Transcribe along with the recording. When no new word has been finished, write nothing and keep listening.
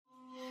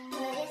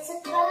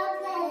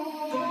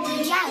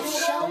Boom.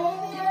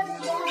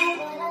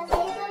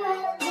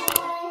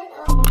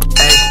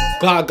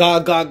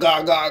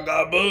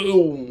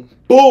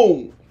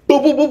 Boom.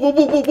 Boom, boom, boom, boom,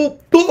 boom, boom, boom,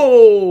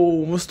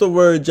 boom. What's the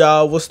word,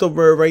 y'all? What's the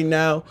word right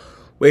now?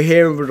 We're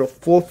here for the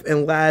fourth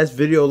and last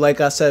video. Like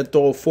I said,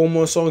 throw 4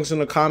 more songs in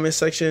the comment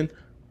section.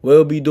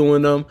 We'll be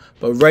doing them.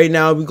 But right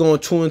now, we're going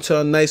to tune into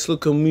a nice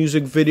looking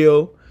music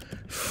video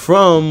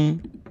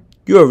from,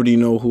 you already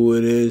know who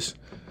it is,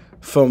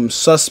 from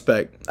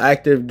Suspect,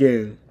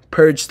 Gxng,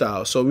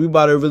 PurgeStyle. So we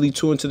about to really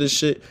tune into this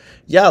shit.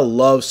 Y'all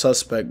love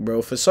Suspect,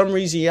 bro. For some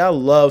reason, y'all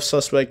love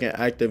Suspect and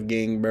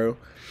Gxng, bro.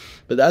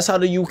 But that's how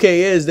the UK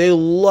is. They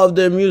love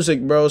their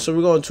music, bro. So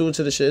we're going to tune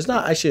into this shit. It's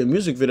not actually a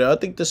music video. I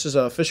think this is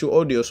an official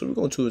audio. So we're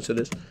going to tune into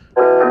this.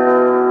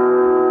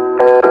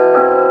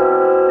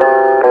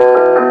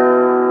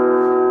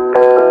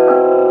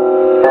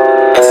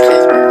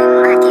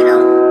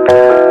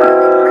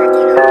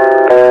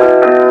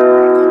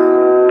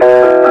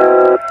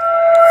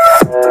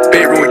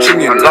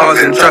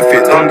 Cars in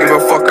traffic, don't give a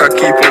fuck, I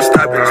keep on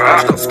stabbing.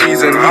 Stop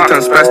squeezing, he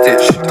turns spastic.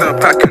 She turn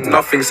pack and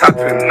nothing's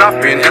happened.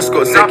 Nothing,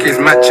 escort Zek is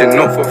matching.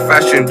 Not for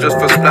fashion, just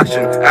for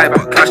splashing. I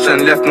bought cash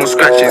and left no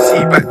scratches.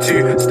 He back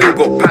too, still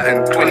got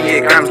pattern.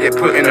 28 grams get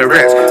put in a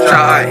Rex. Shout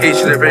out H,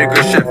 she's a very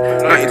good chef.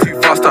 Nothing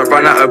too fast, I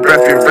ran out of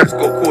breath. If Rex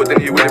got caught, then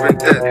he would have been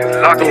dead.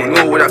 Don't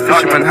know what that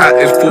fisherman hat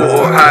is for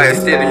or high,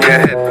 it's still in your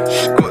head.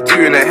 She got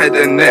 2 in the head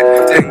and neck,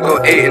 then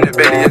got 8 in the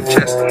belly and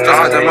chest. Just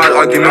had a mad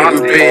argument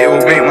with Bay, it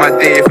will make my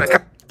day if I can.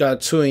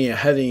 Got 2 in your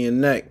head and your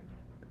neck.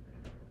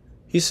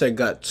 He said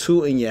got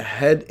 2 in your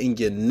head and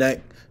your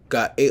neck.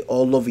 Got 8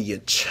 all over your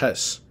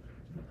chest.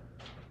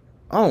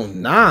 Oh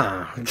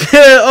nah.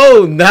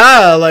 Oh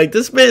nah. Like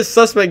this man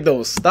Suspect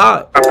don't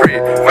stop. I pray,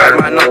 5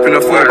 man up in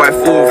a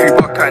 4x4. If you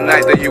buck at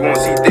night, then you won't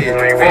see day.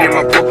 3 in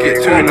my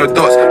pocket, 2 in the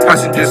dots.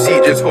 Passenger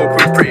seat, just hope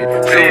and pray.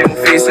 Show no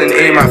face and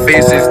aim at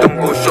faces. Don't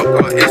go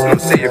shotgun, it's not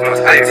safe.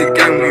 Active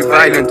gang, we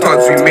violent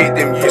thugs. We make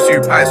them use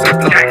you pipes and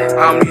blood.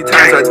 How many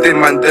times I did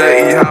man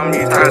dirty? How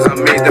many times I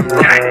made them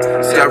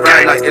run? See, I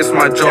ride like it's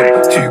my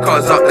job. 2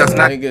 cars up, that's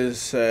not. Niggas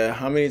said,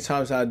 how many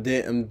times I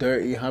did them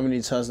dirty? How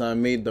many times I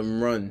made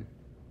them run?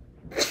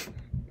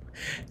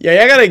 Yeah,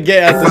 y'all gotta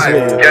get at this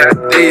video. Yeah,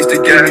 days to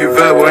get me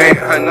verbal, ain't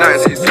her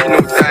nights, it's you no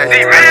die.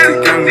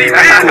 Active gang, we be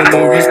cool,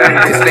 more respect,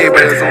 they stay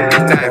by the zombie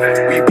knife.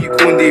 We be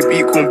cool, they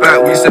be cool back,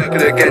 we circle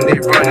again, they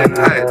run and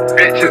hide.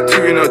 Put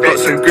 2 in the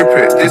dots and grip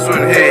it, this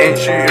one here ain't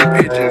shooting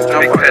pigeons.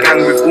 Jump out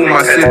gang with all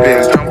my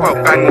siblings, jump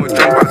out bang or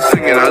jump out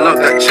singing, I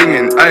love that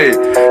chinging. Ayy,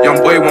 young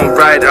boy won't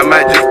ride, I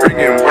might just bring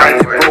him. Grind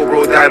it,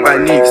 bro, die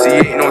by Neeks,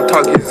 he ain't no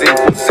target, ain't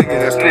full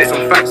singing. Let's know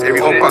some facts, every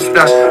up I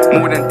splash,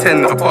 more than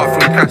 10 apart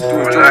from cash. Do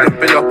a Jordan,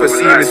 build up a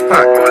serious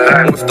pack.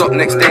 Won't stop,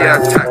 next day I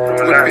attack.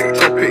 Whip it,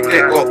 drop it,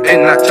 get got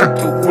in that trap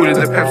till all of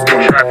the peps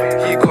gone.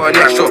 He got a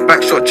neck shot,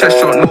 back shot, chest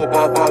shot, no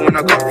bar when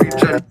I got 3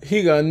 gen.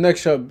 He got neck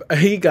shot,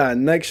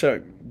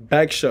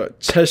 back shot,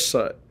 chest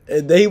shot.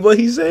 And then what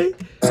he say?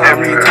 How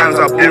many times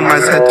I blew my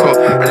head top?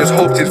 I just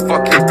hoped his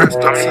fucking breast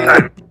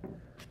up.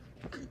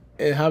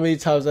 And how many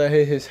times I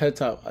hit his head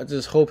top? I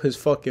just hope his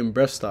fucking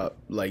breath stop.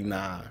 Like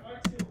nah.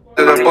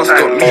 The bus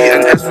got me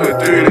and S were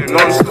doing it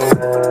non-stop.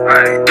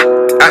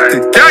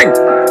 Active gang.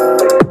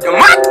 You're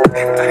mad?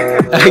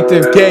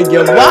 Active gang,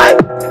 you're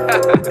what?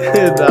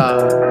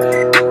 Nah.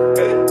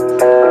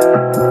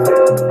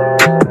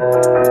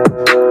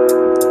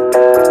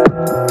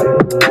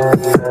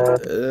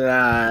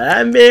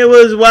 That man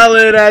was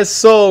wildin' that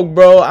song,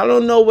 bro. I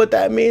don't know what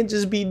that man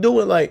just be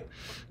doing. Like,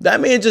 that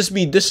man just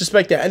be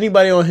disrespecting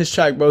anybody on his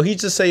track, bro. He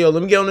just say, yo,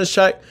 let me get on this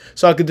track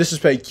so I could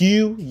disrespect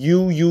you.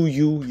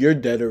 You're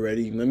dead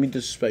already. Let me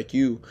disrespect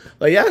you.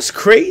 Like, that's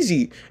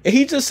crazy. And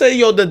he just say,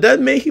 yo, the dead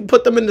man, he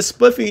put them in the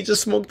spliffy. He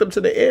just smoked them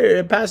to the air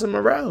and passed them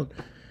around.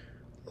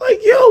 Like,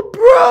 yo,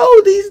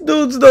 bro, these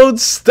dudes don't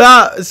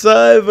stop,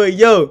 son. But,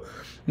 yo,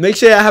 make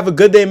sure I have a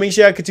good day. Make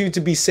sure I continue to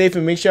be safe.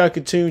 And make sure I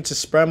continue to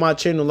spread my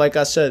channel. Like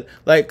I said,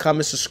 like,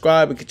 comment,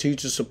 subscribe, and continue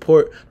to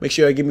support. Make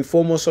sure y'all give me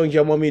 4 more songs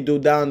y'all want me to do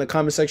down in the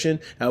comment section.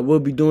 I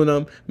will be doing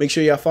them. Make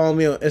sure y'all follow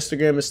me on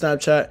Instagram and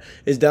Snapchat.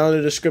 It's down in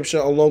the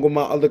description along with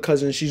my other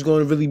cousin. She's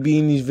going to really be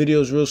in these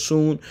videos real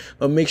soon.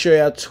 But make sure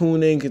y'all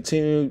tune in.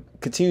 Continue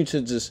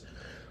to just,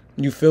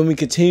 you feel me?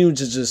 Continue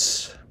to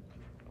just,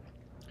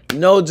 you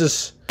know,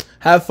 just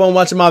have fun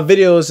watching my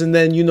videos and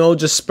then, you know,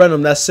 just spread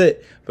them. That's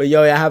it. But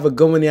yo, y'all have a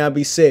good one. Y'all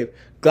be safe.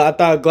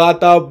 Glata,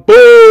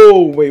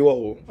 boom. Wait,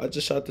 whoa. I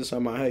just shot this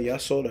on my head. Y'all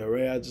saw that,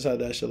 right? I just had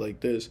that shit like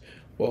this.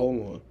 Well,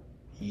 hold on.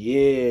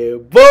 Yeah,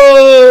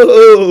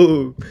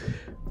 boom.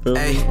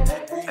 Hey,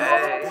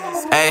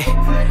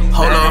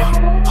 hold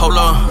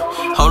on.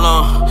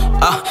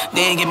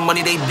 They ain't getting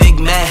money, they big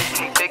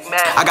mad.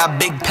 I got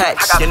big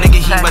packs. Your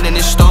nigga, he running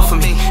this store for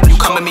me. You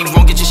come at me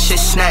wrong, get your shit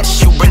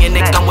snatched. You bring your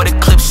nigga gun with a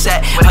clip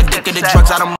set. Addicted to drugs, I don't